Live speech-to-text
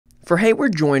For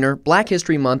Hayward Joyner, Black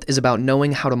History Month is about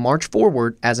knowing how to march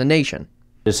forward as a nation.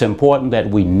 It's important that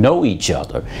we know each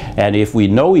other, and if we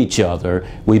know each other,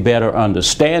 we better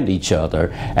understand each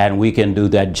other, and we can do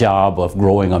that job of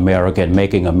growing America and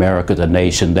making America the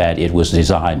nation that it was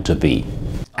designed to be.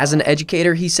 As an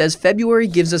educator, he says February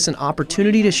gives us an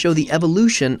opportunity to show the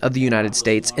evolution of the United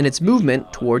States and its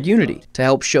movement toward unity. To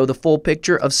help show the full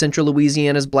picture of Central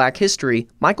Louisiana's Black history,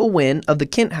 Michael Wynn of the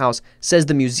Kent House says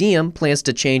the museum plans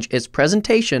to change its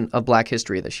presentation of Black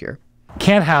history this year.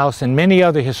 Kent House and many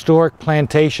other historic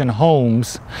plantation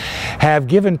homes have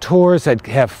given tours that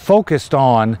have focused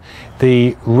on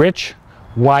the rich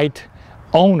white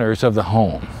owners of the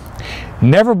home.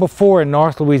 Never before in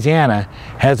North Louisiana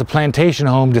has a plantation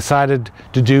home decided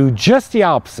to do just the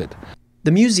opposite.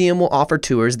 The museum will offer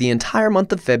tours the entire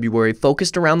month of February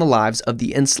focused around the lives of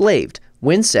the enslaved.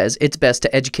 Wynn says it's best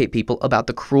to educate people about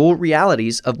the cruel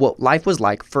realities of what life was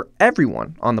like for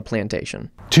everyone on the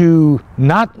plantation. To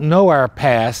not know our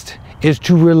past is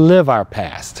to relive our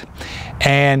past.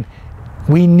 And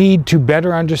we need to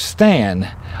better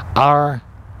understand our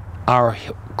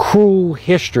cruel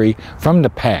history from the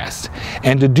past.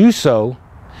 And to do so,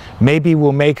 maybe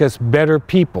will make us better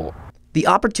people. The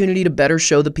opportunity to better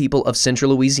show the people of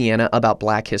Central Louisiana about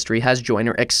Black history has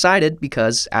Joyner excited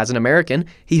because, as an American,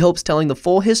 he hopes telling the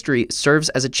full history serves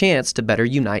as a chance to better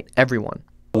unite everyone.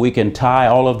 We can tie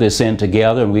all of this in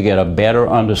together and we get a better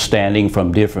understanding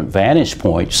from different vantage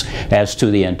points as to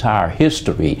the entire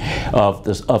history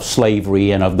of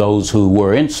slavery and of those who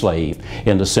were enslaved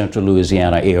in the Central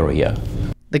Louisiana area.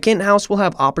 The Kent House will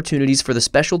have opportunities for the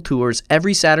special tours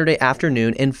every Saturday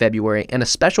afternoon in February and a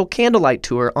special candlelight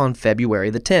tour on February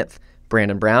the 10th.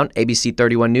 Brandon Brown, ABC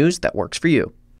 31 News, that works for you.